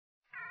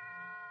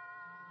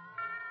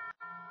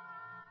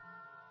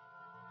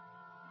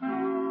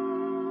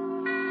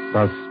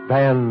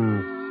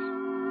Suspense.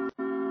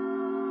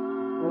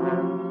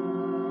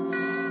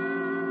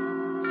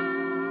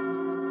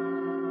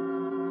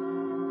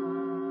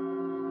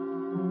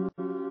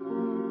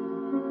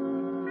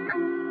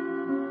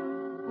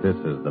 This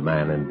is the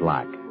Man in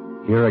Black,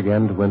 here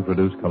again to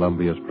introduce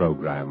Columbia's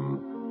program,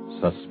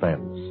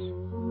 Suspense.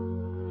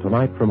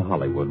 Tonight from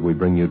Hollywood, we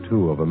bring you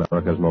two of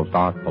America's most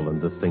artful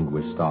and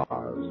distinguished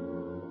stars.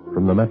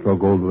 From the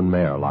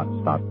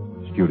Metro-Goldwyn-Mayer-Lot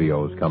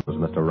Studios comes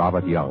Mr.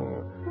 Robert Young,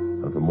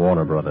 and from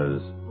Warner Brothers,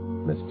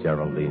 Miss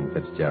Geraldine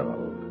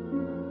Fitzgerald.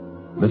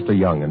 Mr.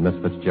 Young and Miss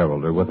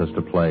Fitzgerald are with us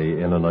to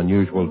play in an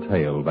unusual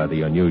tale by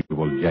the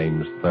unusual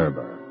James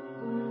Thurber.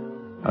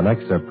 An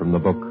excerpt from the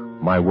book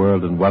My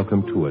World and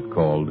Welcome to It,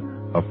 called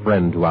A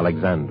Friend to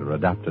Alexander,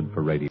 adapted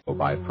for radio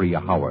by Freya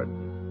Howard,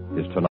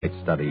 is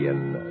tonight's study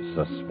in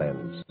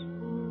suspense.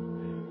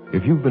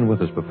 If you've been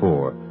with us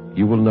before,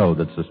 you will know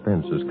that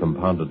suspense is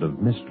compounded of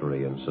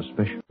mystery and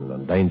suspicion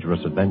and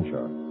dangerous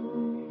adventure.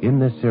 In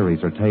this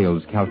series are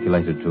tales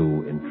calculated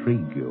to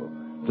intrigue you,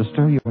 to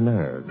stir your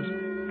nerves,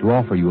 to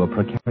offer you a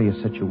precarious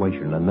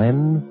situation, and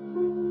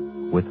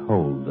then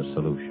withhold the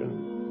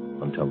solution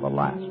until the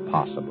last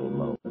possible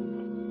moment.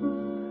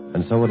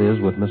 And so it is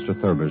with Mr.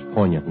 Thurber's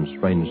poignant and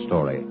strange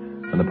story,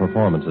 and the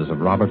performances of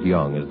Robert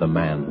Young as the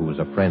man who was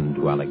a friend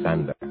to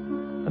Alexander,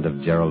 and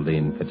of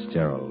Geraldine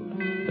Fitzgerald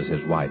as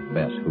his wife,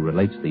 Bess, who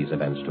relates these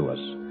events to us.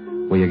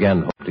 We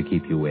again hope to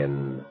keep you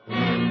in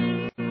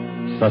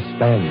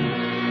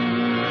suspense.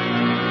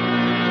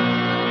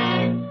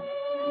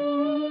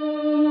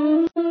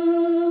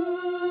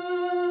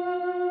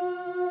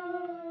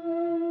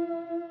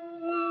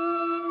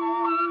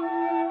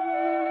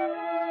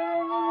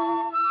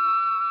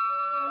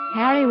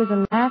 Harry was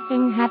a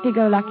laughing,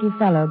 happy-go-lucky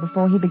fellow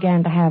before he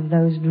began to have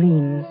those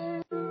dreams.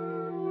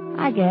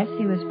 I guess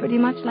he was pretty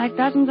much like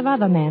dozens of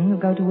other men who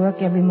go to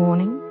work every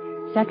morning,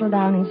 settle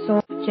down in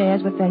soft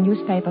chairs with their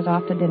newspapers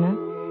after dinner,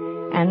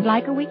 and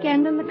like a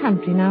weekend in the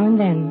country now and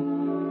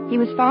then. He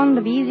was fond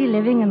of easy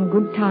living and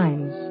good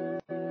times.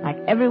 Like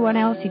everyone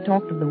else, he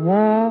talked of the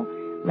war,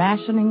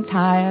 rationing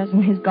tires,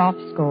 and his golf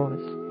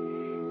scores.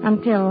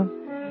 Until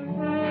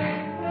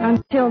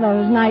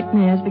those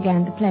nightmares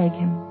began to plague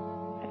him.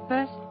 At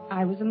first,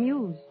 I was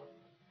amused.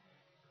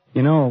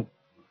 You know,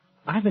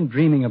 I've been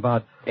dreaming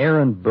about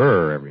Aaron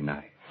Burr every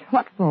night.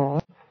 What for?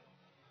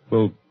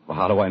 Well,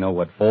 how do I know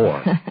what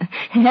for?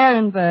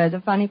 Aaron Burr is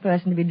a funny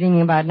person to be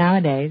dreaming about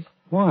nowadays.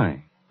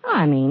 Why?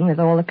 I mean, with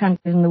all the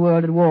countries in the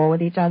world at war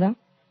with each other.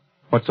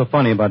 What's so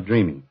funny about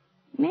dreaming?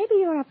 Maybe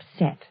you're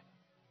upset.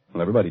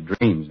 Well, everybody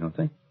dreams, don't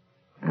they?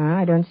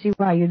 I don't see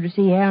why you'd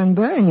see Aaron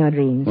Burr in your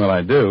dreams. Well,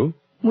 I do.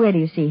 Where do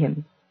you see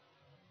him?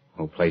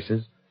 Oh,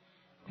 places.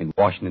 In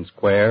Washington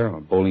Square, or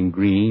Bowling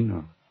Green,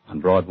 or on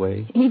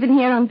Broadway. Even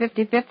here on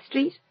 55th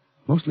Street?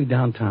 Mostly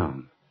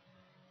downtown.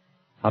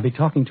 I'll be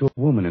talking to a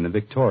woman in the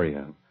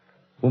Victoria.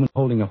 A woman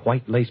holding a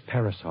white lace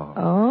parasol.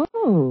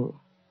 Oh.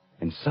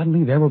 And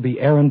suddenly there will be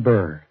Aaron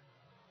Burr,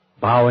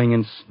 bowing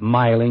and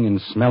smiling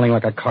and smelling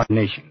like a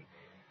carnation,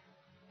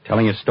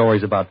 telling us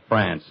stories about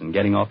France and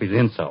getting off his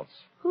insults.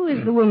 Who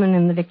is the woman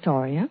in the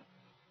Victoria?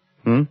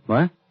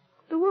 What?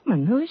 The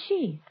woman. Who is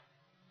she?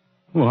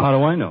 Well, how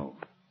do I know?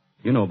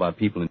 You know about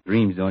people in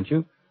dreams, don't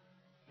you?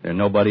 They're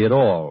nobody at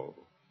all.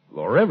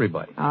 Or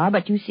everybody.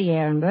 But you see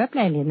Aaron Burr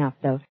plainly enough,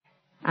 though.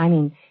 I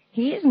mean,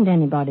 he isn't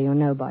anybody or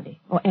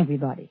nobody. Or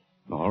everybody.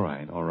 All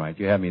right.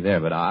 You have me there,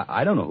 but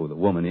I don't know who the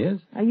woman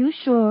is. Are you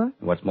sure?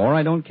 What's more,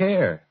 I don't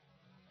care.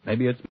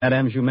 Maybe it's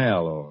Madame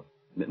Jumel or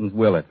Mittens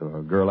Willett or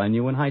a girl I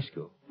knew in high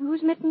school.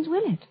 Who's Mittens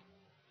Willett?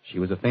 She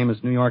was a famous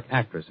New York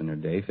actress in her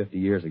day, 50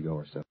 years ago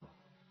or so.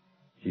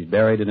 She's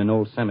buried in an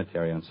old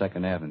cemetery on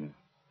 2nd Avenue.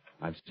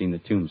 I've seen the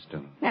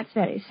tombstone. That's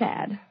very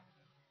sad.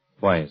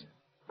 Why is it?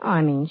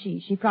 I mean,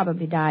 she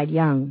probably died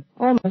young.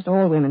 Almost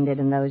all women did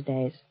in those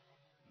days.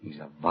 He's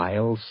a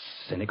vile,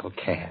 cynical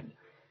cad.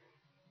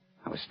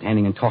 I was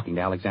standing and talking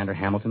to Alexander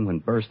Hamilton when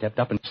Burr stepped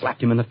up and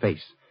slapped him in the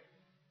face.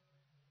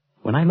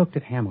 When I looked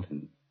at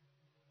Hamilton,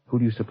 who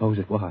do you suppose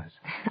it was?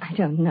 I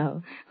don't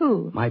know.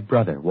 Who? My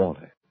brother,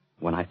 Walter,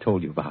 one I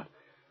told you about.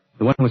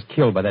 The one who was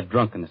killed by that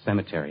drunk in the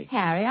cemetery.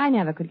 Harry, I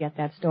never could get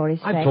that story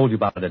straight. I've told you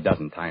about it a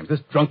dozen times.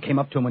 This drunk came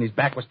up to him when his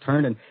back was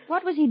turned and...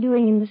 What was he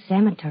doing in the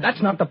cemetery?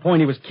 That's not the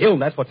point. He was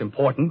killed. That's what's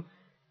important.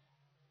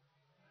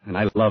 And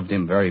I loved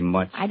him very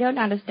much. I don't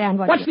understand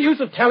what... What's the use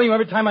of telling you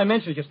every time I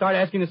mention it? You start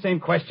asking the same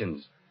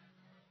questions.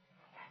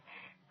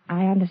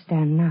 I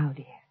understand now,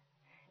 dear.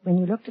 When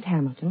you looked at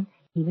Hamilton,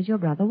 he was your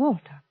brother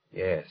Walter.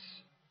 Yes.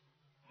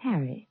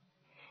 Harry,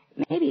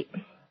 maybe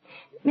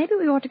we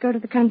ought to go to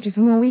the country for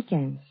more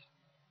weekends.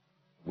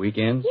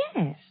 Weekends?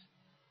 Yes.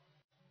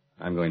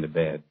 I'm going to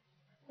bed.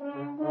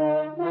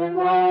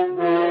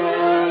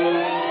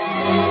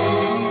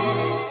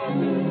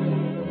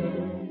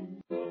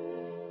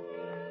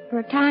 For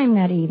a time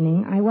that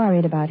evening, I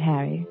worried about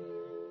Harry.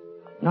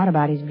 Not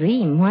about his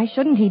dream. Why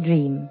shouldn't he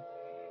dream?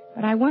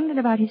 But I wondered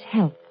about his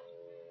health.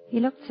 He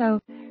looked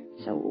so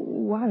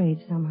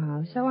worried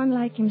somehow, so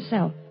unlike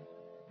himself.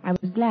 I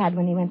was glad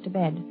when he went to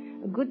bed.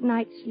 A good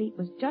night's sleep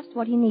was just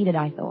what he needed,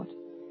 I thought.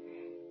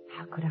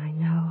 How could I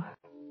know?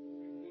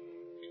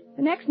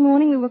 The next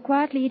morning, we were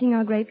quietly eating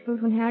our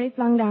grapefruit when Harry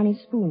flung down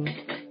his spoon.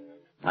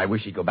 I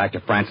wish he'd go back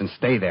to France and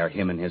stay there,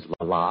 him and his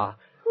la-la.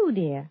 Who,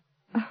 dear?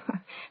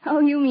 Oh,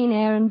 you mean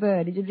Aaron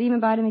Burr. Did you dream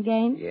about him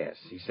again? Yes,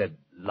 he said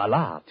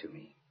la-la to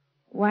me.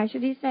 Why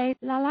should he say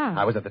la-la?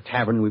 I was at the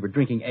tavern and we were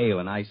drinking ale,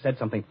 and I said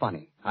something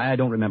funny. I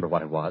don't remember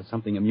what it was.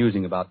 Something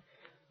amusing about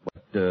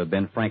what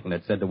Ben Franklin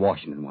had said to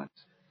Washington once.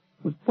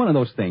 It was one of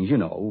those things, you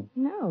know.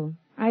 No,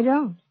 I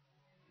don't.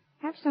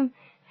 Have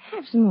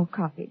some more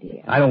coffee,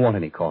 dear. I don't want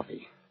any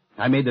coffee.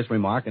 I made this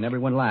remark and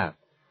everyone laughed.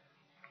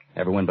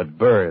 Everyone but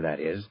Burr, that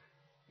is.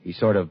 He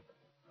sort of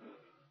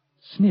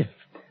sniffed,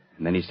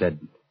 and then he said,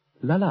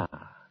 la-la.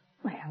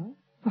 Well,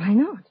 why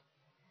not?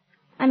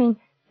 I mean,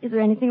 is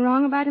there anything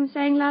wrong about him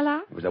saying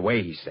la-la? It was the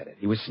way he said it.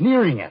 He was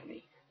sneering at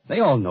me.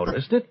 They all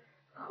noticed it.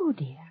 Who,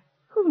 dear?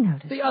 Who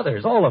noticed? The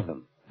others, all of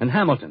them. And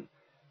Hamilton.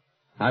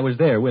 I was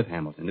there with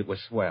Hamilton. It was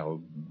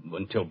swell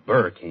until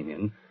Burr came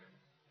in.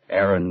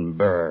 Aaron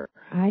Burr.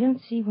 I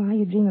don't see why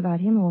you dream about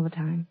him all the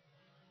time.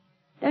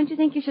 Don't you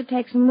think you should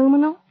take some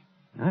luminol?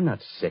 I'm not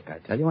sick,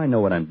 I tell you. I know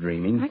what I'm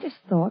dreaming. I just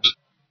thought,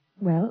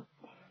 well,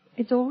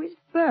 it's always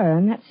Burr,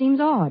 and that seems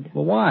odd.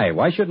 Well, why?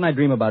 Why shouldn't I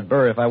dream about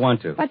Burr if I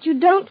want to? But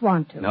you don't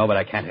want to. No, but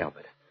I can't help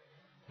it.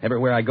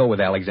 Everywhere I go with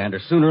Alexander,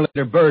 sooner or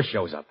later Burr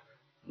shows up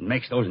and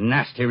makes those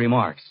nasty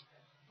remarks.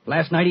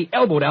 Last night he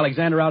elbowed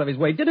Alexander out of his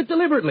way. Did it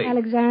deliberately.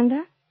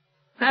 Alexander?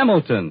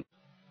 Hamilton.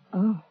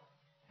 Oh,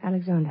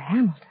 Alexander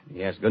Hamilton.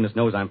 Yes, goodness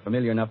knows I'm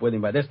familiar enough with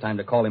him by this time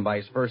to call him by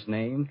his first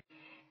name.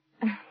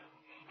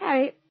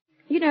 Harry,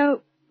 you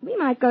know, we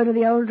might go to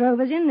the Old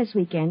Drovers Inn this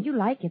weekend. You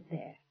like it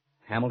there.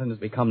 Hamilton has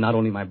become not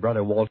only my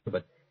brother Walter,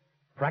 but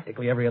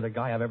practically every other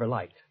guy I've ever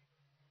liked.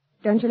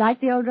 Don't you like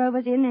the Old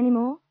Drovers Inn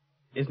anymore?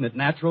 Isn't it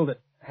natural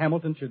that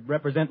Hamilton should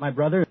represent my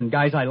brother and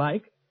guys I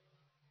like?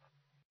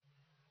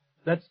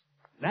 That's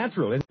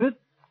natural, isn't it?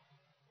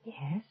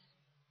 Yes,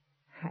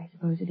 I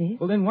suppose it is.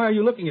 Well, then why are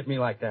you looking at me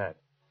like that?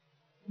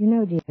 You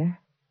know, dear,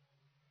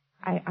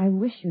 I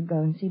wish you'd go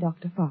and see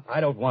Dr. Fox. I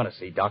don't want to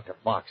see Dr.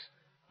 Fox.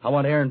 I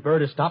want Aaron Burr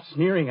to stop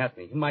sneering at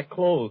me in my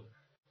clothes.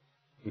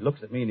 He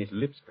looks at me and his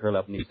lips curl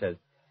up and he says,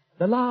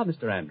 "La,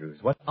 Mr. Andrews,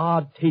 what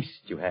odd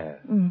taste you have."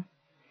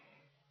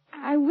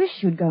 I wish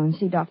you'd go and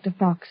see Dr.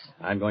 Fox.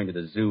 I'm going to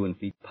the zoo and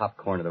feed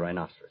popcorn to the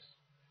rhinoceros.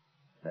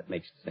 That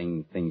makes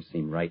things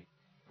seem right.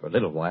 For a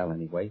little while,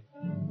 anyway.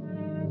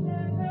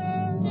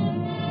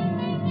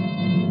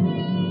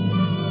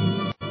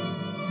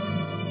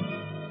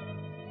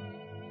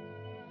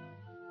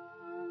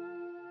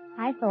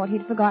 I thought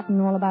he'd forgotten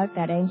all about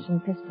that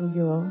ancient pistol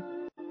duel,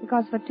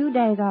 because for 2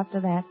 days after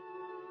that,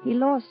 he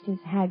lost his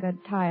haggard,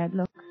 tired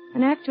look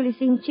and actually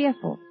seemed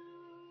cheerful.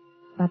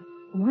 But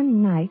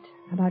one night,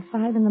 about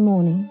 5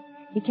 a.m,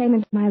 he came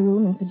into my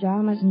room in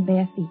pajamas and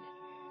bare feet,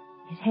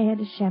 his hair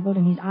disheveled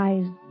and his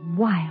eyes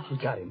wild. He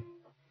got him.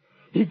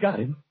 He got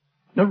him.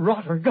 The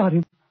rotter got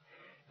him.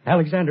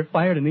 Alexander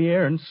fired in the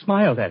air and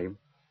smiled at him,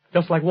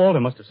 just like Walter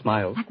must have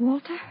smiled. Like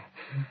Walter?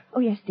 Oh,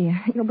 yes, dear.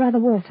 Your brother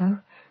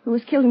Walter, who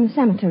was killed in the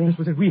cemetery. This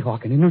was at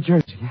Weehawken in New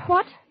Jersey.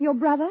 What? Your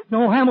brother?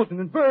 No,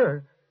 Hamilton and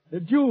Burr. The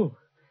duel.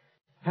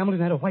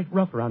 Hamilton had a white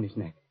ruff around his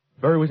neck.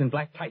 Burr was in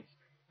black tights,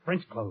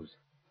 French clothes.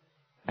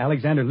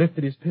 Alexander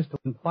lifted his pistol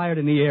and fired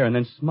in the air and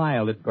then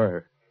smiled at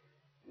Burr.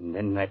 And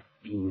then that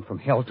fiend from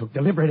hell took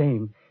deliberate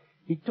aim.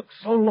 He took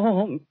so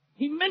long.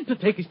 He meant to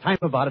take his time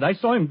about it. I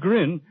saw him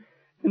grin.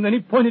 And then he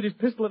pointed his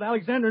pistol at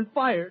Alexander and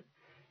fired.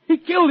 He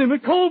killed him in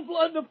cold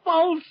blood, the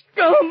foul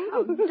scum.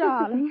 Oh,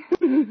 darling.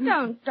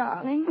 Don't,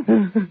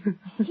 darling.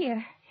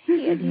 Here,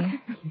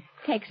 dear.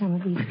 Take some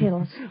of these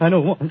pills. I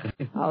don't want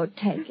any. Oh,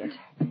 take it.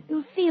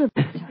 You'll feel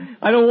better.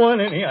 I don't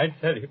want any, I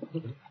tell you.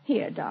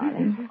 Here,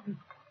 darling.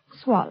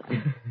 Swallow.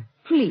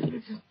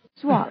 Please,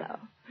 swallow.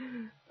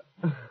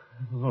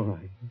 All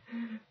right.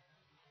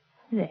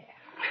 There.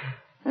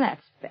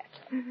 That's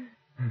better.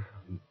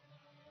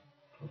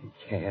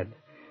 Cad.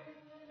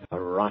 A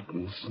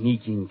rotten,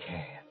 sneaking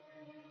cad.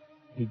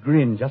 He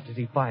grinned just as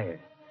he fired.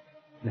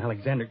 And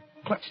Alexander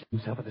clutched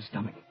himself at the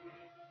stomach.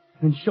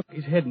 Then shook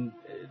his head and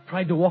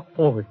tried to walk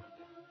forward.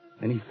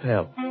 Then he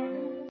fell.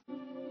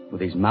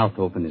 With his mouth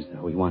open as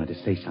though he wanted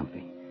to say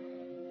something.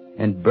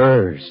 And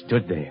Burr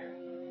stood there,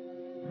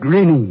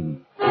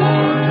 grinning.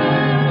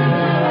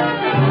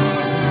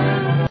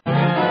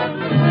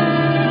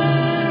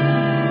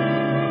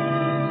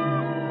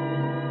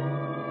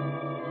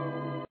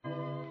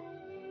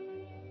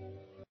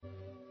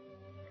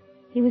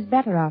 He was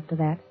better after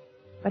that,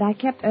 but I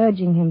kept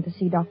urging him to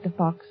see Dr.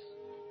 Fox.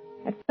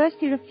 At first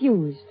he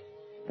refused,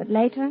 but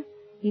later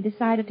he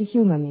decided to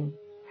humor me.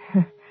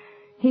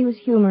 He was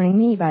humoring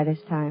me by this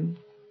time,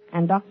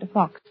 and Dr.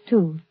 Fox,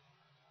 too.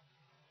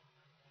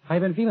 How you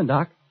been feeling,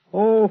 Doc?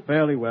 Oh,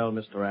 fairly well,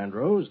 Mr.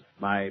 Andrews.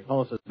 My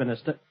pulse has been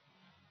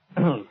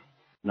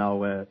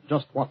Now,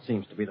 just what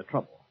seems to be the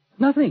trouble?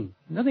 Nothing.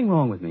 Nothing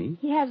wrong with me.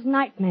 He has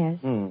nightmares.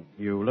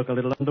 You look a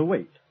little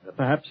underweight.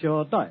 Perhaps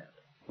your diet.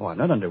 Oh, I'm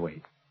not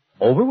underweight.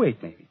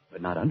 Overweight, maybe, but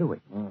not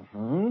underweight.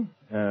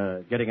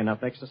 Getting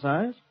enough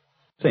exercise?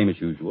 Same as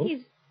usual.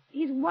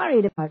 He's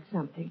worried about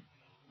something.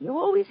 He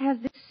always has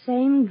this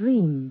same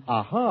dream.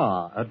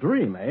 Aha, a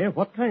dream, eh?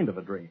 What kind of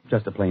a dream?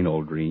 Just a plain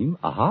old dream.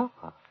 Aha.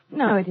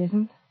 No, it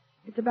isn't.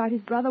 It's about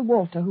his brother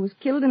Walter, who was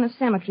killed in a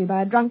cemetery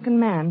by a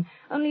drunken man.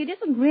 Only it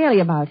isn't really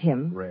about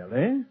him.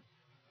 Really?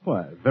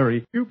 Why,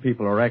 very few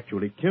people are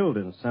actually killed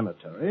in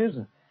cemeteries.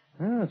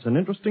 It's an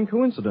interesting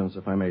coincidence,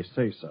 if I may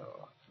say so.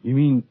 You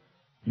mean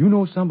you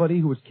know somebody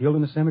who was killed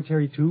in a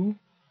cemetery, too?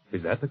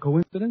 Is that the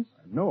coincidence?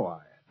 No,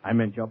 I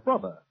meant your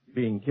brother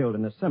being killed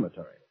in a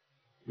cemetery.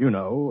 You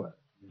know,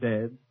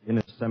 dead in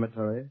a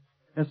cemetery.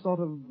 A sort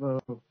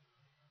of,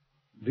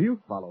 do you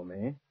follow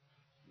me?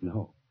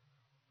 No.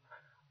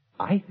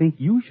 I think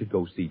you should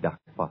go see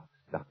Dr. Fox,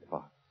 Dr.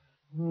 Fox.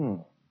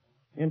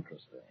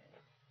 Interesting.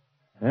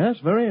 Yes,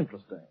 very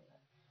interesting.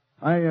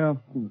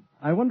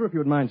 I wonder if you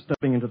would mind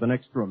stepping into the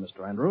next room,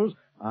 Mr. Andrews.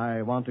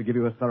 I want to give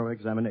you a thorough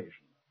examination.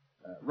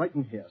 Right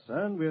in here,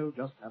 sir, and we'll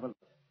just have a look.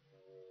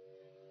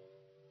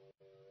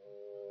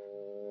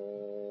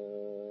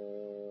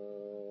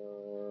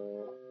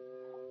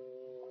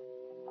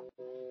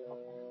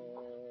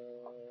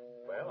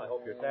 Well, I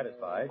hope you're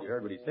satisfied. You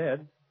heard what he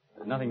said.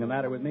 There's nothing the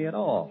matter with me at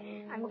all.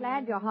 I'm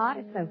glad your heart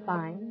is so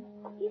fine.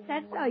 He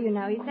said so, you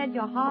know. He said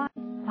your heart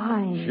is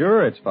fine.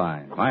 Sure, it's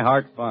fine. My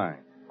heart's fine.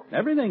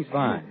 Everything's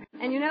fine.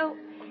 And you know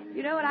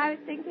what I was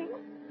thinking?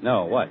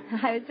 No, what?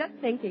 I was just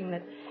thinking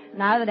that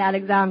now that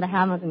Alexander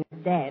Hamilton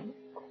is dead,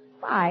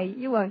 why,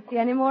 you won't see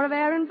any more of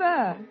Aaron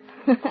Burr.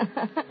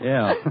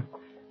 Yeah.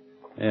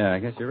 Yeah, I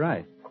guess you're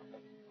right.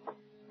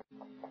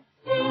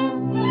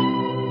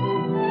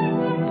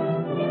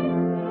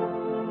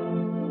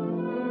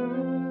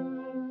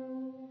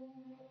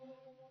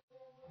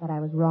 But I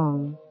was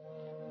wrong.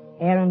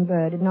 Aaron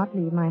Burr did not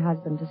leave my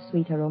husband to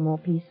sweeter or more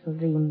peaceful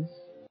dreams.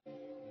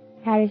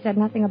 Harry said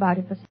nothing about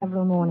it for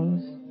several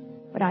mornings,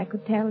 but I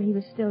could tell he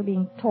was still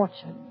being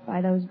tortured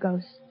by those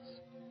ghosts.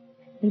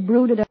 He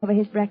brooded over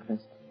his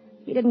breakfast.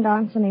 He didn't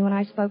answer me when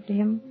I spoke to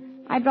him.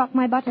 I dropped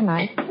my butter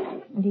knife,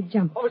 and he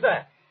jumped. What was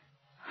that?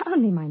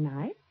 Only my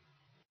knife.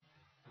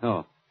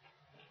 Oh.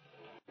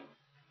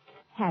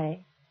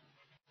 Harry,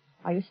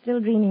 are you still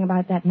dreaming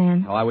about that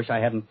man? Oh, I wish I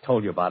hadn't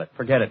told you about it.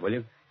 Forget it, will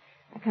you?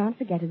 I can't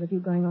forget it with you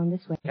going on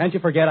this way. Can't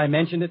you forget I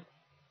mentioned it?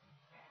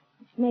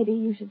 Maybe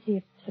you should see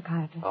a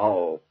psychiatrist.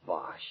 Oh,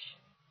 bosh.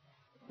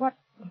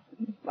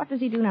 What does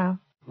he do now?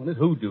 What does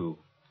who do?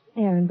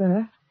 Aaron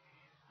Burr.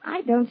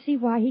 I don't see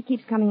why he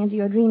keeps coming into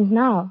your dreams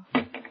now.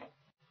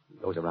 He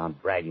goes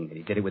around bragging that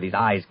he did it with his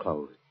eyes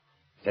closed.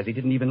 Says he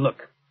didn't even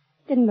look.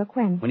 Didn't look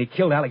when? When he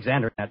killed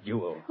Alexander in that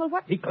duel. Well,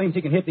 what? He claims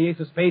he can hit the ace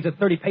of spades at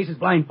 30 paces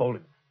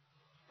blindfolded.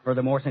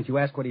 Furthermore, since you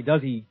ask what he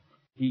does, he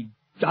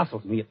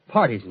jostles me at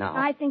parties now.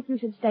 I think you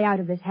should stay out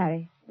of this,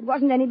 Harry. It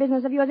wasn't any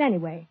business of yours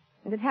anyway.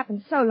 And it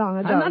happened so long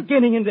ago. I'm not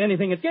getting into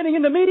anything. It's getting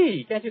into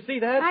me. Can't you see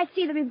that? I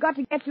see that we've got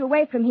to get you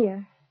away from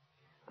here.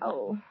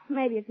 Oh,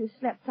 maybe if you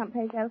slept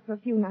someplace else for a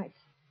few nights,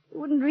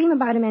 you wouldn't dream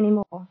about him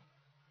anymore.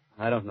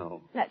 I don't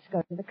know. Let's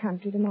go to the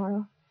country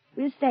tomorrow.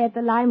 We'll stay at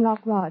the Lime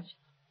Rock Lodge.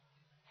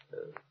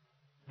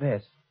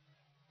 Bess,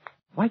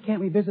 why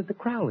can't we visit the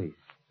Crowleys?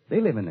 They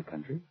live in the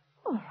country.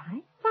 All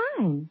right,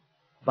 fine.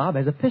 Bob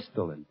has a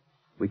pistol, and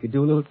we could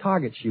do a little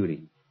target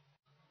shooting.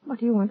 What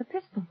do you want a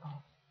pistol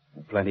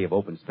for? Plenty of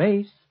open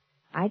space.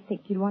 I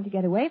think you'd want to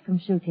get away from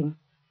shooting.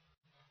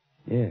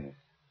 Yes.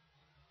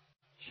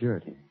 Sure,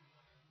 dear.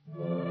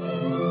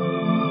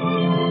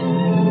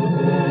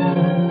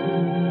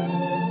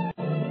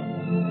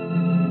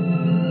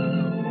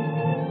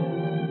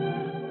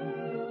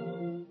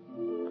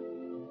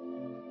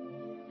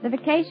 The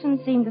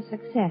vacation seemed a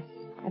success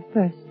at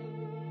first.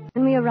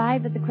 When we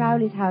arrived at the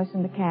Crowley's house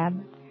in the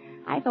cab,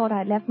 I thought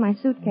I'd left my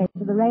suitcase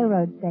at the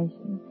railroad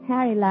station.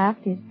 Harry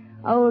laughed his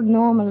old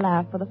normal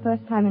laugh for the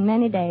first time in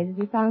many days as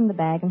he found the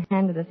bag and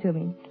handed it to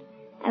me.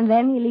 And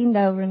then he leaned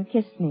over and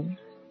kissed me.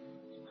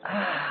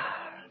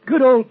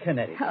 Good old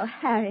Connecticut. Oh,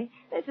 Harry,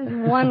 this is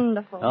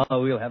wonderful.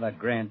 Oh, we'll have a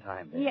grand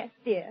time there. Yes,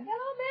 dear.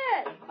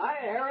 Hello, Bess. Hi,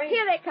 Harry.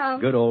 Here they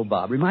come. Good old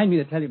Bob. Remind me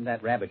to tell him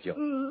that rabbit joke.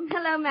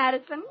 Hello,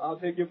 Madison. I'll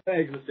take your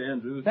bags, Mr.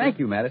 Andrews. Thank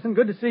you, Madison.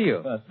 Good to see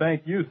you.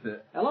 Thank you,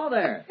 sir. Hello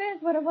there.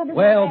 Bess, what a wonderful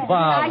Well, bag.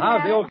 Bob, Hi, how's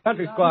the Harry. old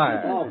country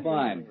squire? Oh,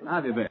 fine. How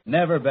have you been?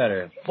 Never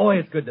better. Boy,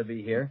 it's good to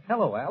be here.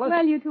 Hello, Alice.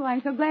 Well, you two,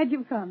 I'm so glad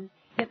you've come.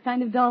 It's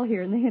kind of dull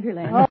here in the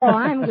hinterland. Oh,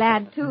 I'm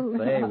glad, too.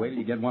 Say, wait till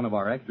you get one of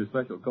our extra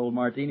special cold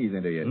martinis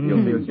into you.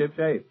 You'll feel ship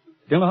shape.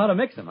 Still know how to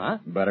mix them, huh?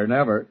 Better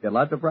never. Get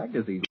lots of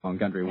practice these long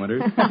country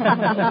winters.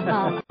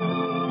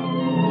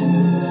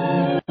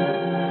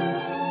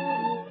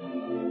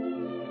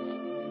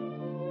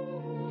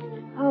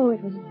 Oh,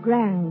 it was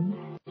grand,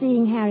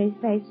 seeing Harry's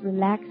face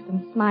relaxed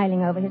and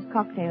smiling over his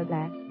cocktail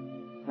glass.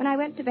 When I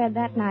went to bed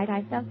that night,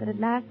 I felt that at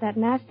last that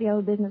nasty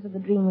old business of the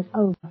dream was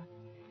over.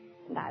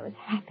 And I was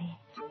happy.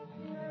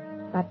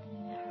 But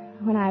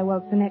when I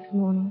woke the next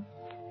morning,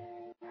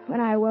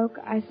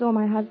 I saw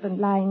my husband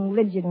lying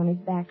rigid on his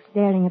back,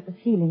 staring at the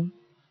ceiling.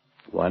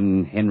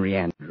 One Henry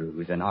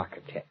Andrews, an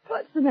architect.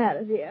 What's the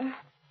matter, dear?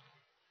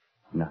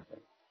 Nothing.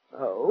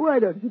 Oh, why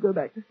don't you go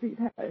back to sleep,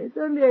 Harry? It's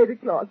only 8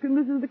 o'clock, and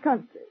this is the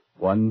country.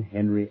 One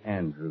Henry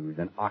Andrews,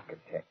 an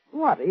architect.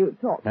 What are you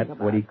talking That's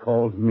about? what he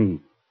calls me.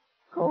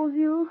 Calls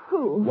you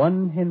who?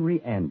 One Henry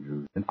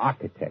Andrews, an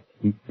architect.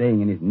 He's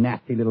saying in his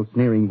nasty little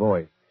sneering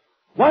voice.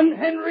 One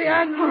Henry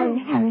Andrews!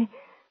 Harry,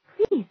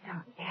 please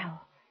don't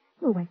yell.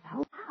 We'll wake the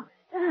whole house.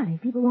 Early,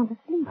 people want to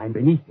sleep. I'm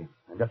beneath him.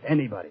 I'm just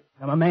anybody.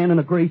 I'm a man in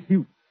a gray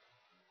suit.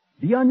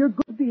 Be on your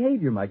good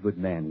behavior, my good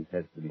man, he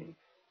says to me.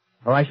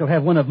 Or I shall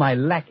have one of my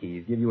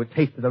lackeys give you a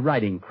taste of the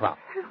riding crop.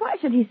 Why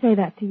should he say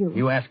that to you?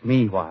 You ask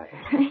me why.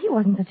 He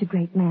wasn't such a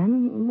great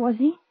man, was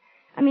he?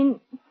 I mean,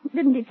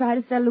 didn't he try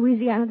to sell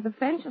Louisiana to the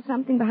French or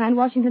something behind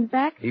Washington's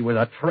back? He was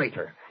a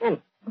traitor. And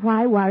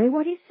why worry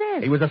what he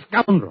says? He was a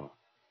scoundrel,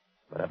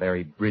 but a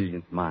very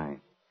brilliant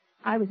mind.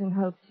 I was in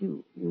hopes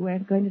you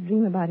weren't going to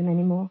dream about him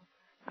anymore.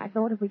 I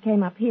thought if we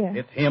came up here...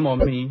 It's him or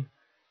me.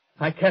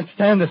 I can't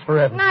stand this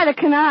forever. Neither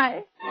can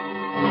I.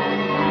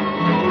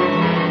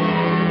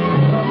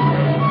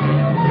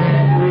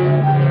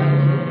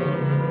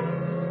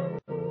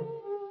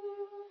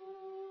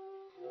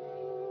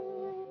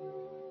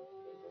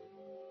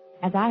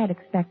 As I had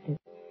expected,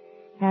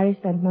 Harry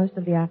spent most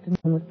of the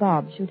afternoon with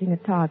Bob shooting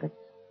at targets.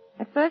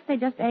 At first they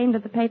just aimed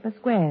at the paper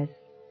squares.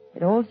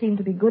 It all seemed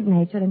to be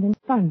good-natured and in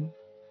fun.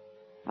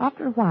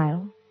 After a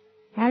while,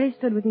 Harry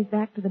stood with his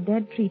back to the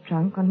dead tree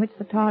trunk on which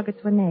the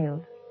targets were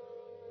nailed.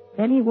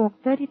 Then he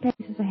walked 30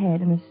 paces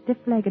ahead in a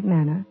stiff-legged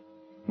manner,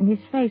 and his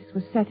face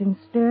was set in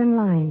stern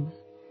lines.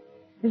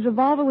 His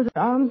revolver was at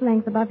arm's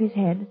length above his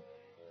head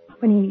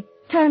when he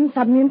turned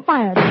suddenly and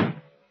fired.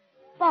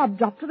 Bob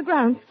dropped to the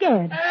ground,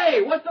 scared.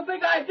 Hey, what's the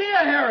big idea,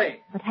 Harry?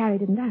 But Harry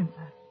didn't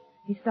answer.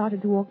 He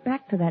started to walk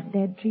back to that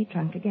dead tree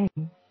trunk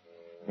again.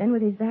 Then,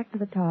 with his back to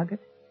the target,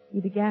 he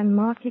began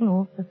marking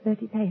off the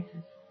 30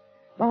 paces.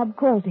 Bob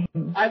called to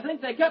him. I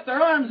think they kept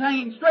their arms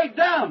hanging straight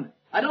down.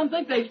 I don't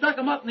think they stuck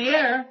them up in the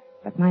air.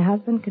 But my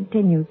husband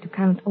continued to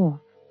count off.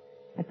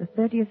 At the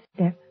 30th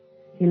step,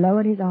 he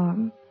lowered his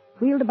arm,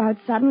 wheeled about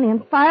suddenly,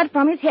 and fired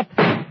from his hip.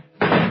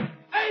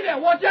 Hey there,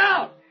 watch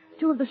out!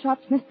 2 of the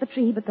shots missed the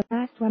tree, but the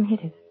last one hit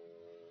it.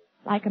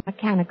 Like a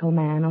mechanical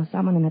man or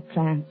someone in a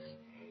trance,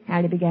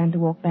 Harry began to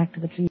walk back to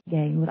the tree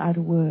again without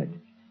a word,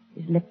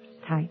 his lips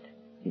tight,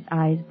 his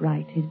eyes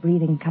bright, his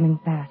breathing coming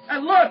fast.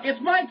 And look, it's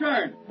my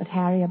turn. But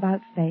Harry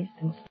about-faced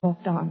and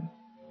stalked on.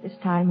 This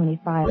time when he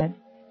fired,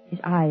 his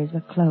eyes were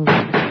closed.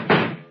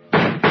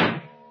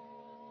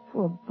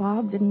 Poor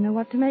Bob didn't know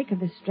what to make of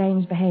this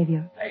strange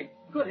behavior. Hey,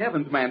 good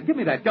heavens, man, give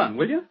me that gun,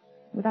 will you?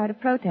 Without a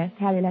protest,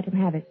 Harry let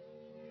him have it.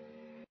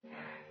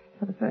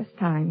 For the first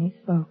time, he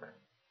spoke.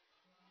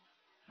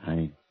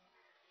 I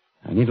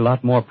need a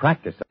lot more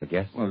practice, I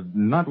guess. Well,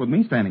 not with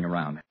me standing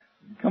around.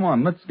 Come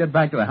on, let's get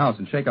back to the house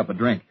and shake up a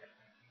drink.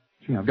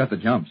 Gee, I've got the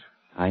jumps.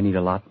 I need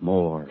a lot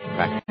more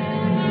practice.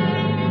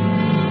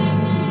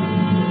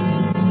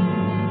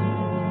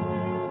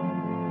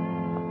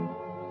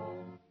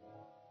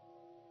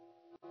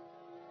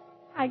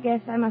 I guess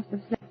I must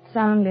have slept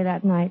soundly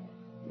that night,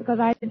 because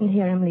I didn't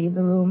hear him leave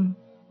the room.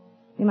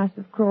 He must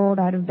have crawled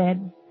out of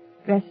bed,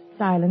 dressed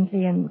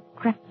silently, and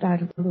crept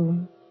out of the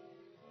room.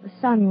 The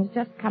sun was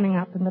just coming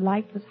up, and the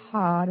light was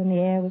hard, and the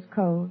air was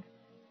cold.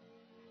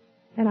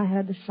 Then I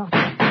heard the shot.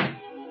 I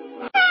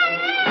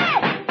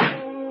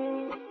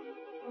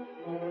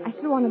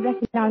threw on a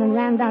dressing gown and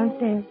ran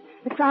downstairs.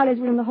 The Crowleys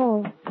were in the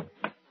hall.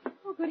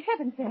 Oh, good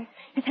heavens, sir.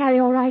 Is Harry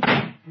all right?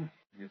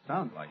 It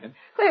sounds like it.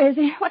 Where is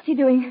he? What's he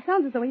doing? It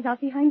sounds as though he's out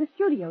behind the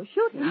studio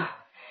shooting.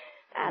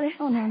 Alice.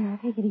 Oh, no,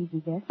 take it easy,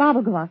 Beth. Bob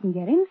will go out and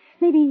get him.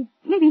 Maybe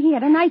he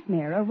had a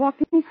nightmare or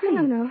walked in his sleep.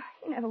 No.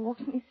 He never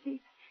walks in his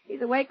sleep.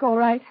 He's awake all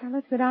right. Well,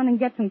 let's go down and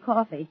get some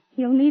coffee.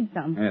 He'll need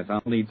some. Yes,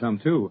 I'll need some,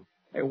 too.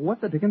 Hey, what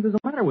the dickens is the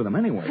matter with him,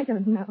 anyway? I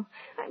don't know.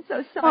 I'm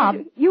so Bob,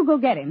 sorry. you go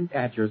get him.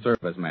 At your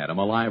service, madam,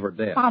 alive or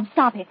dead. Bob,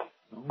 stop it.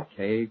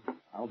 Okay,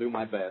 I'll do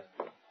my best.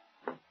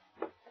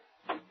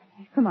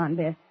 Come on,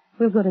 Beth.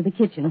 We'll go to the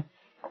kitchen.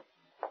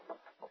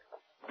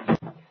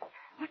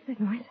 What's that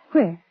noise?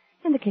 Where?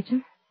 In the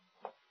kitchen.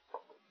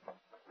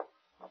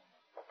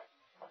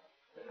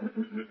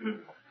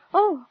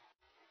 Oh,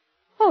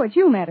 it's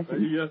you,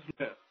 Madison. Yes,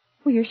 ma'am.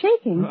 Well, you're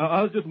shaking.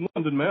 I was just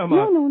wondering, ma'am.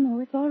 No,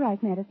 it's all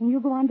right, Madison. You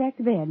go on back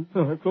to bed.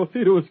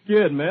 Closita was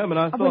scared, ma'am, and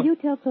I thought... Well, you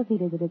tell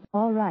Closita that it's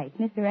all right.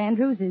 Mr.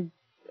 Andrews is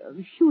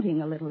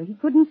shooting a little. He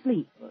couldn't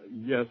sleep.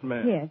 Yes,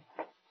 ma'am. Yes.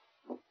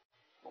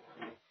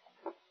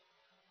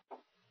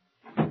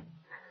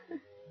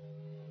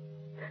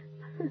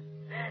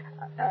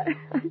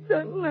 I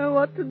don't know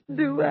what to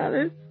do,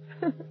 Alice.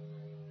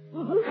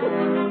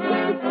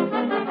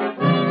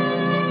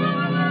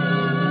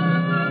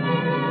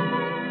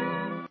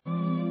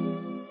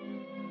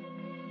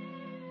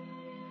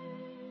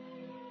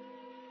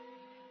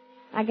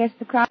 I guess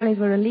the Crowleys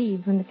were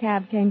relieved when the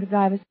cab came to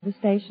drive us to the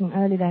station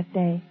early that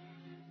day.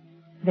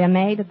 Their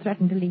maid had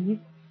threatened to leave.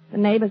 The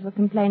neighbors were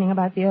complaining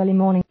about the early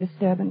morning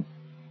disturbance,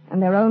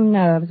 and their own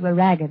nerves were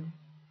ragged.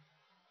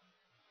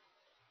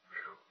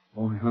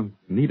 Boy, I'll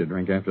need a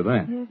drink after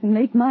that. Yes, and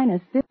make mine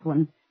a stiff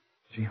one.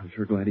 Gee, I'm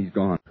sure glad he's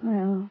gone.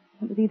 Well,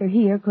 it was either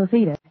he or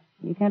Closita.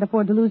 You can't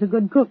afford to lose a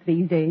good cook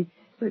these days.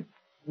 Say,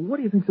 What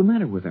do you think's the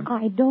matter with him?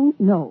 I don't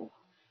know.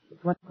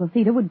 It's what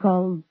Closita would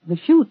call the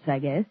shoots, I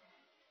guess.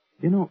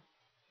 You know,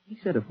 he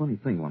said a funny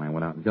thing when I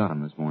went out and got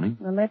him this morning.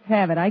 Well, let's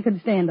have it. I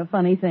could stand a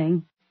funny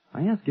thing.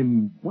 I asked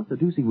him what the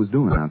deuce he was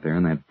doing out there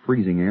in that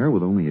freezing air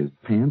with only his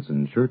pants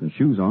and shirt and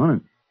shoes on,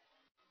 and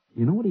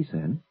you know what he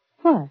said?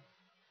 What?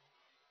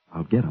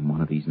 I'll get him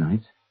one of these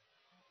nights.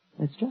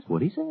 That's just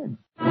what he said.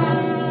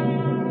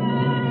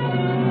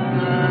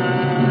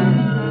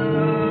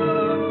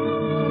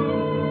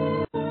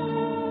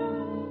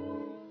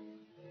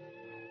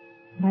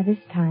 By this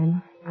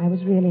time, I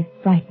was really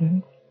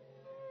frightened.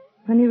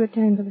 When we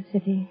returned to the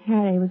city,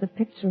 Harry was a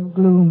picture of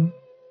gloom.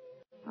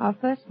 Our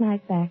first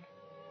night back,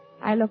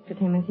 I looked at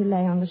him as he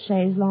lay on the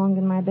chaise longue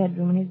in my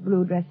bedroom in his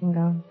blue dressing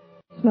gown,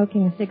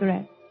 smoking a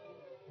cigarette.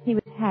 He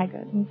was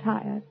haggard and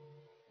tired,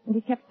 and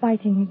he kept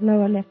biting his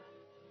lower lip.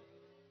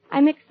 I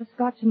mixed a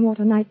Scotch and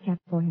water nightcap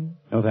for him.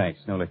 No, thanks.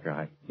 No liquor.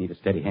 I need a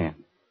steady hand.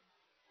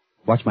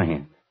 Watch my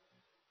hand.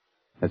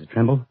 Does it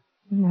tremble?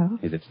 No.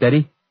 Is it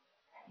steady?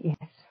 Yes,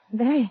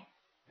 very.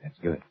 That's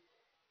good.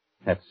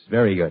 That's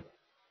very good.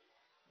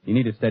 You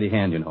need a steady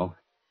hand, you know.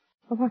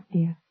 For what,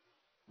 dear?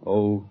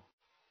 Oh,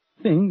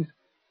 things.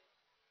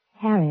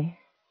 Harry,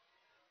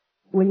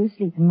 will you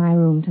sleep in my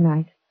room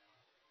tonight?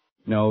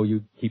 No,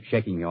 you keep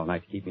shaking me all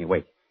night to keep me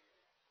awake.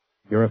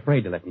 You're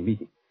afraid to let me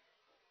meet him.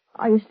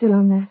 Are you still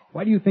on that?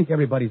 Why do you think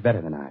everybody's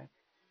better than I?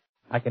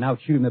 I can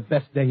outshoot him the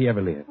best day he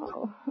ever lived.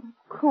 Oh,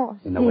 of course,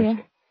 In the dear.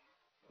 waistcoat.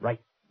 Right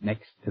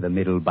next to the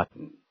middle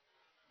button.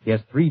 He has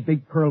 3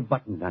 big pearl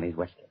buttons on his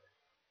waistcoat.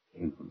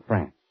 Came from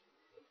France.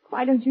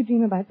 Why don't you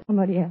dream about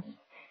somebody else?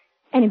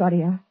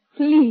 Anybody else?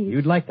 Please.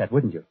 You'd like that,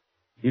 wouldn't you?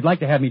 You'd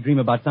like to have me dream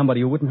about somebody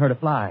who wouldn't hurt a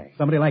fly.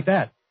 Somebody like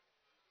that.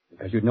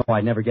 Because you'd know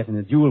I'd never get in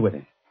a duel with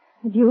him.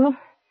 A duel?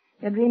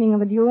 You're dreaming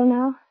of a duel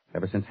now?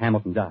 Ever since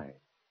Hamilton died.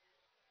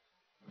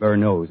 Burr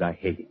knows I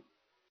hate him.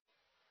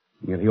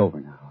 Nearly over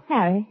now.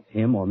 Harry. It's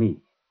him or me.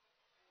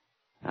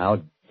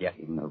 I'll get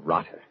him, the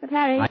rotter. But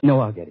Harry... I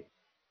know I'll get him.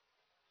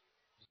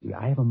 See,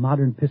 I have a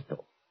modern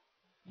pistol.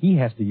 He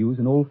has to use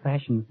an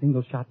old-fashioned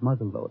single-shot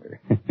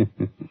muzzle-loader.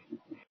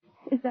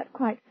 Is that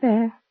quite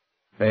fair?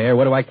 Fair?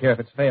 What do I care if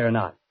it's fair or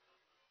not?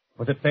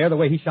 Was it fair the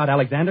way he shot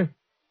Alexander?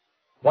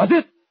 Was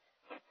it?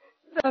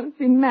 Don't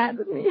be mad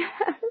with me,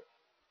 Harry.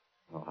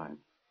 Oh,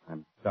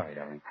 I'm sorry,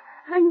 darling.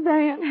 I'm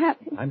very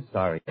unhappy. I'm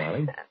sorry,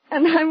 darling.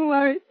 And I'm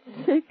worried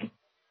sick.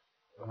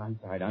 Oh, I'm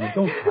sorry, darling.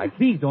 Don't cry.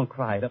 Please don't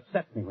cry. It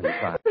upsets me when you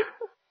cry.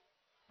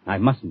 I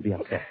mustn't be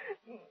upset.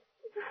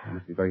 I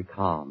must be very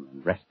calm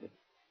and rested.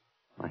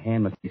 My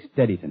hand must be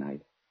steady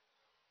tonight.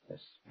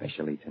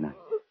 Especially tonight.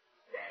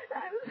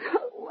 I'm so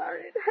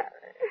worried,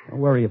 Harry. Don't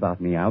worry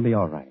about me. I'll be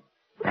all right.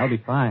 I'll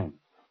be fine.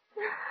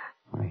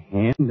 My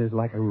hand is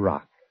like a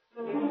rock.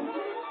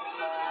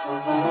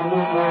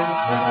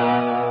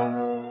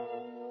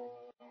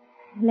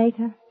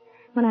 Later,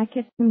 when I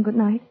kissed him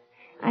goodnight,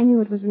 I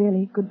knew it was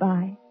really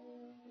goodbye.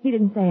 He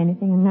didn't say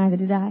anything, and neither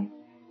did I.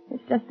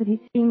 It's just that he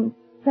seemed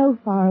so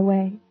far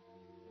away,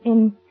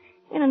 in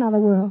another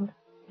world,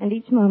 and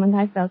each moment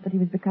I felt that he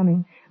was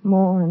becoming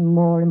more and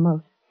more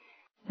remote.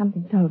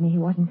 Something told me he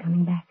wasn't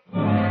coming back. I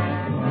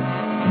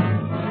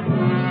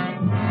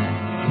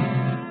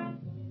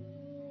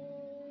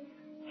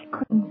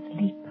couldn't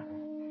sleep.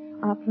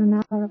 After an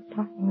hour of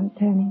tossing and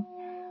turning,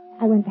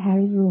 I went to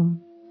Harry's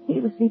room. He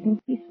was sleeping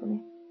peacefully.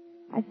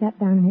 I sat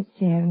down in his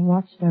chair and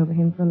watched over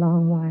him for a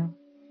long while.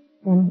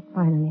 Then,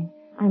 finally,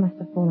 I must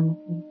have fallen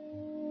asleep.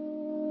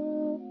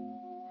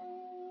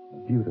 A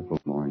beautiful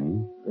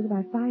morning. It was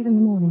about 5 in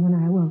the morning when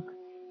I awoke.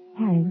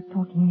 Harry was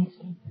talking in his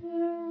sleep.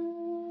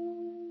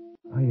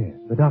 Oh, yes,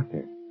 the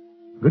doctor.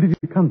 Good of you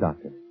to come,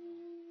 doctor.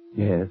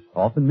 Yes,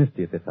 often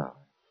misty at this hour.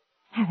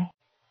 Harry.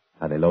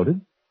 Are they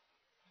loaded?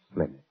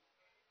 Splendid.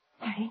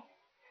 Harry,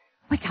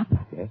 wake up.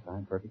 Yes,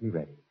 I'm perfectly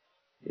ready.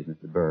 Is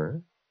Mr.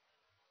 Burr?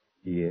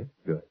 He is?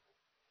 Good.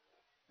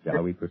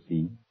 Shall we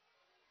proceed?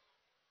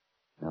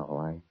 No,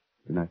 I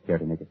do not care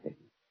to make a statement.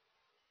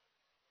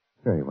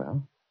 Very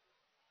well.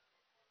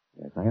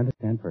 Yes, I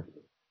understand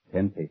perfectly.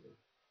 10 paces.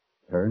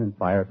 Turn and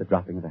fire at the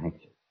dropping of the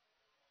handkerchief.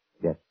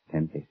 Yes,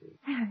 10 paces.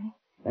 Harry.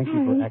 Thank you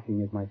Harry. for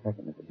acting as my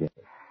second, Mr. J.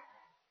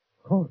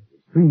 Of course,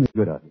 extremely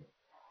good of you.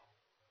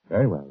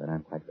 Very well, then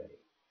I'm quite ready.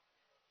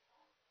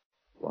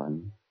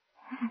 1,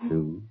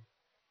 2,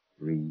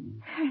 3,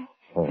 Harry.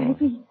 4, Harry,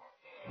 please.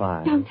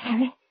 5, Don't,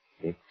 Harry.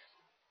 6,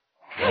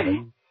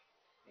 7,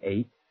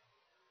 8,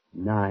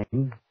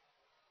 9,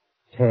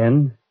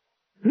 10.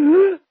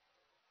 Harry.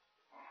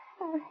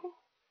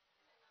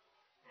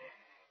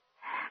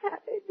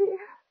 Harry, dear.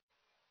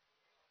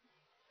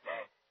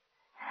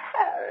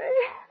 Harry.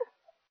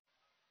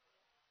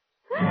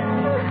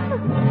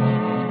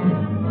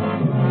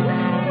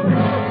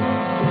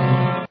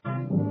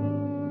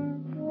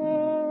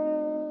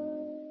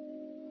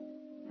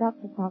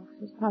 Dr. Fox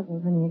was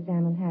puzzled when he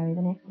examined Harry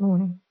the next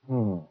morning.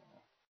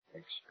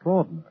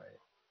 Extraordinary.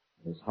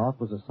 His heart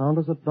was as sound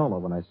as a dollar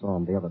when I saw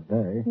him the other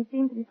day. He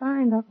seemed to be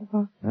fine, Dr.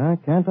 Fox. I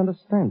can't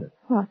understand it.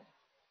 What?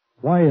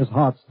 Why his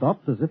heart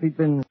stopped as if he'd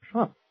been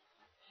shot.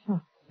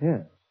 Shot.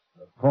 Yes.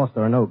 The course,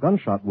 there are no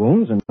gunshot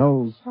wounds and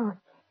no... Shot.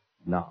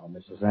 Now,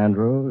 Mrs.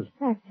 Andrews.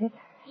 That's it.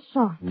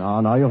 Shot.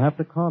 No, you'll have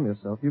to calm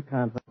yourself. You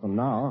can't help them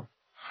now.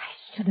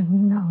 I should have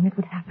known it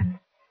would happen.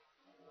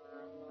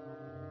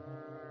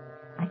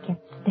 I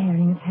kept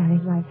staring at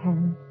Harry's right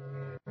hand.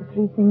 The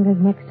 3 fingers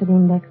next to the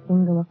index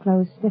finger were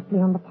closed stiffly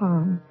on the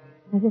palm,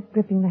 as if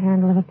gripping the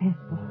handle of a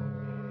pestle.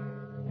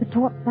 The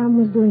taut thumb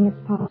was doing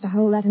its part to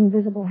hold that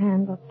invisible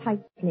handle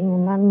tightly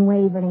and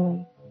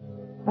unwaveringly.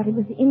 But it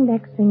was the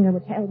index finger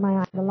which held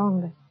my eye the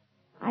longest.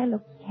 I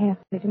looked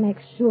carefully to make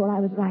sure I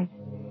was right.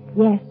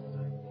 Yes,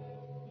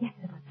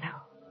 it was so.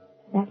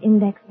 That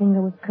index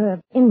finger was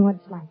curved inward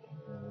slightly,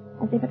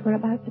 as if it were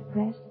about to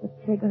press the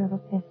trigger of a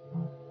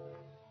pistol.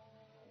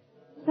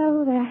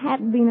 So there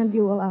had been a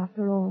duel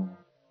after all.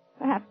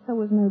 Perhaps there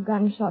was no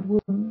gunshot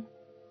wound.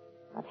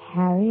 But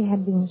Harry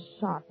had been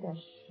shot as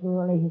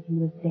surely as he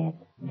was dead.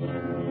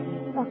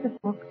 Dr.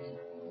 Fox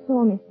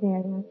saw me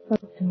staring and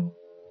spoke to me.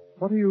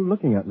 What are you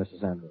looking at,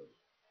 Mrs. Andrews?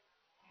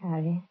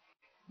 Harry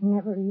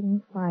never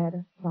even fired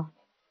a shot.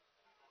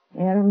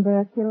 Aaron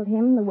Burr killed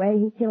him the way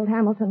he killed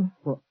Hamilton.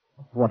 Well,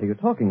 what are you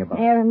talking about?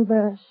 Aaron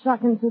Burr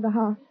shot him through the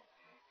heart.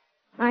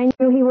 I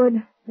knew he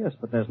would. Yes,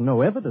 but there's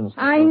no evidence.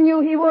 I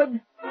knew he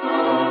would.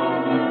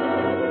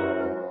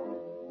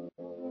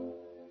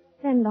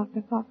 Then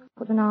Dr. Fox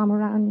put an arm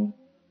around me.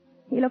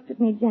 He looked at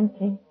me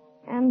gently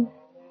and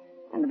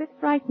a bit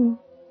frightened,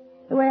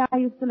 the way I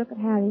used to look at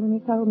Harry when he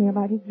told me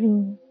about his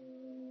dreams.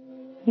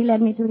 He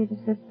led me to his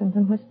assistant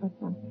and whispered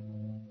something.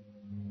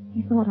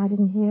 He thought I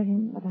didn't hear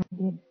him, but I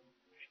did.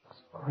 She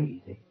was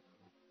crazy.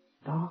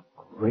 Stark,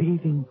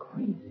 raving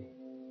crazy.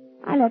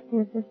 I let the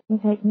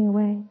assistant take me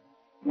away.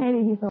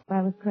 Maybe he thought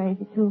I was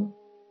crazy, too.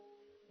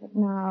 But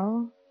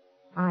now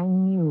I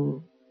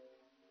knew.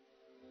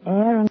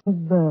 Aaron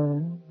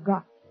Burr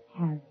got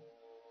Harry.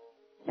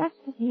 Just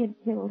as he had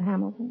killed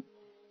Hamilton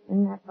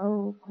in that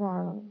old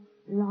quarrel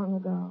long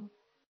ago.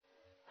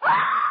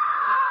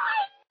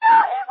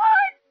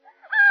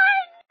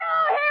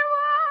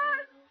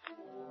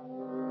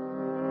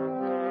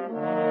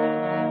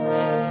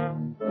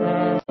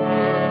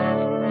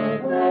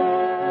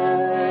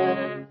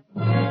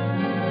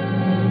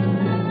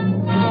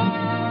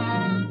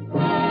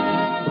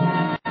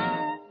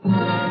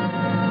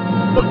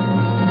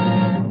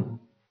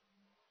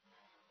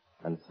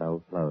 And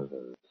so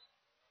closes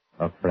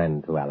A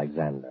Friend to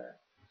Alexander,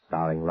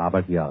 starring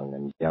Robert Young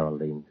and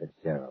Geraldine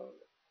Fitzgerald.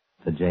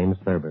 The James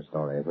Thurber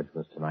story, which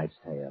was tonight's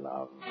tale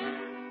of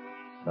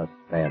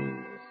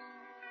Suspense.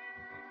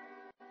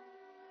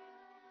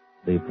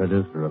 The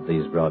producer of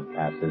these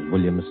broadcasts is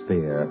William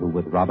Spear, who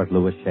with Robert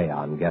Louis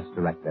Cheon, guest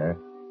director,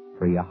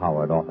 Priya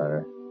Howard,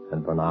 author,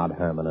 and Bernard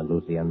Herrmann and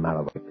Lucien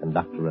Marowick,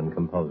 conductor and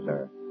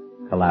composer,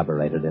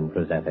 collaborated in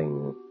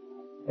presenting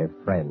A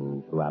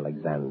Friend to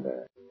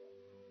Alexander.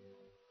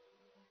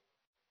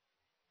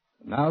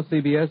 Now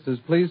CBS is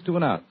pleased to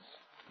announce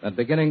that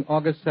beginning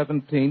August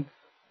 17th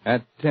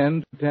at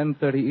 10 to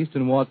 10:30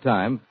 Eastern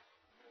Wartime,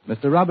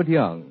 Mr. Robert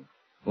Young,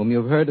 whom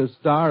you've heard as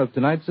star of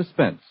tonight's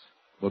Suspense,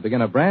 will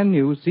begin a brand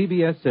new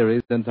CBS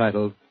series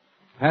entitled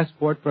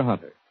Passport for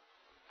Hunter.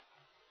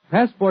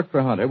 Passport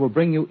for Hunter will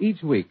bring you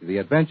each week the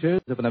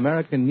adventures of an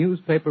American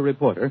newspaper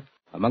reporter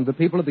among the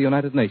people of the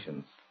United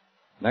Nations.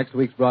 Next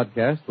week's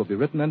broadcast will be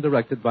written and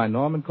directed by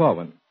Norman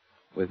Corwin,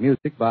 with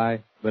music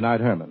by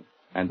Bernard Herrmann.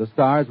 And the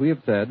stars, we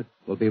have said,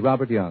 will be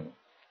Robert Young.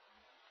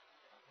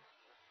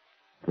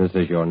 This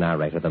is your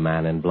narrator, the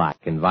Man in Black,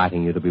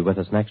 inviting you to be with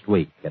us next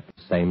week at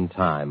the same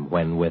time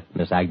when, with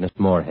Miss Agnes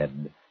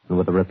Moorehead, and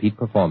with a repeat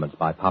performance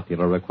by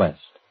popular request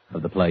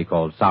of the play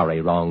called Sorry,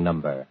 Wrong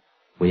Number,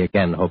 we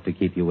again hope to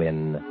keep you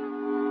in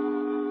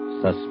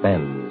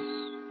suspense.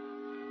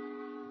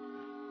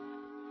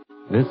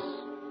 This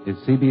is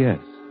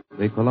CBS,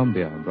 the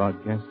Columbia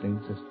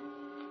Broadcasting System.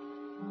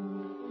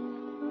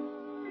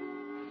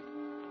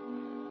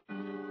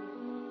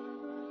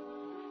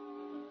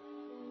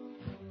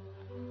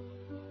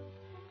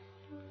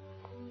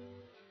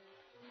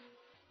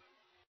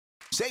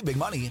 Save big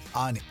money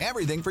on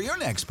everything for your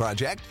next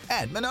project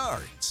at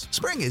Menards.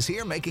 Spring is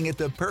here, making it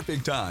the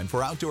perfect time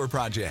for outdoor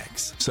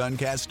projects.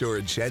 Suncast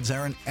storage sheds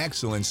are an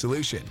excellent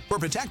solution for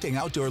protecting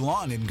outdoor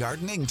lawn and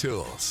gardening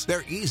tools.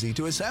 They're easy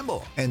to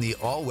assemble, and the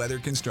all-weather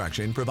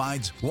construction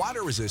provides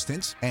water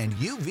resistance and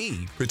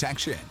UV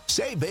protection.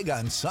 Save big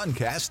on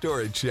Suncast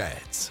storage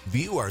sheds.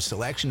 View our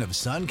selection of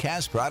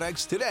Suncast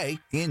products today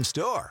in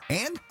store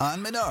and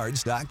on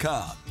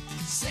Menards.com.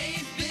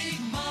 Save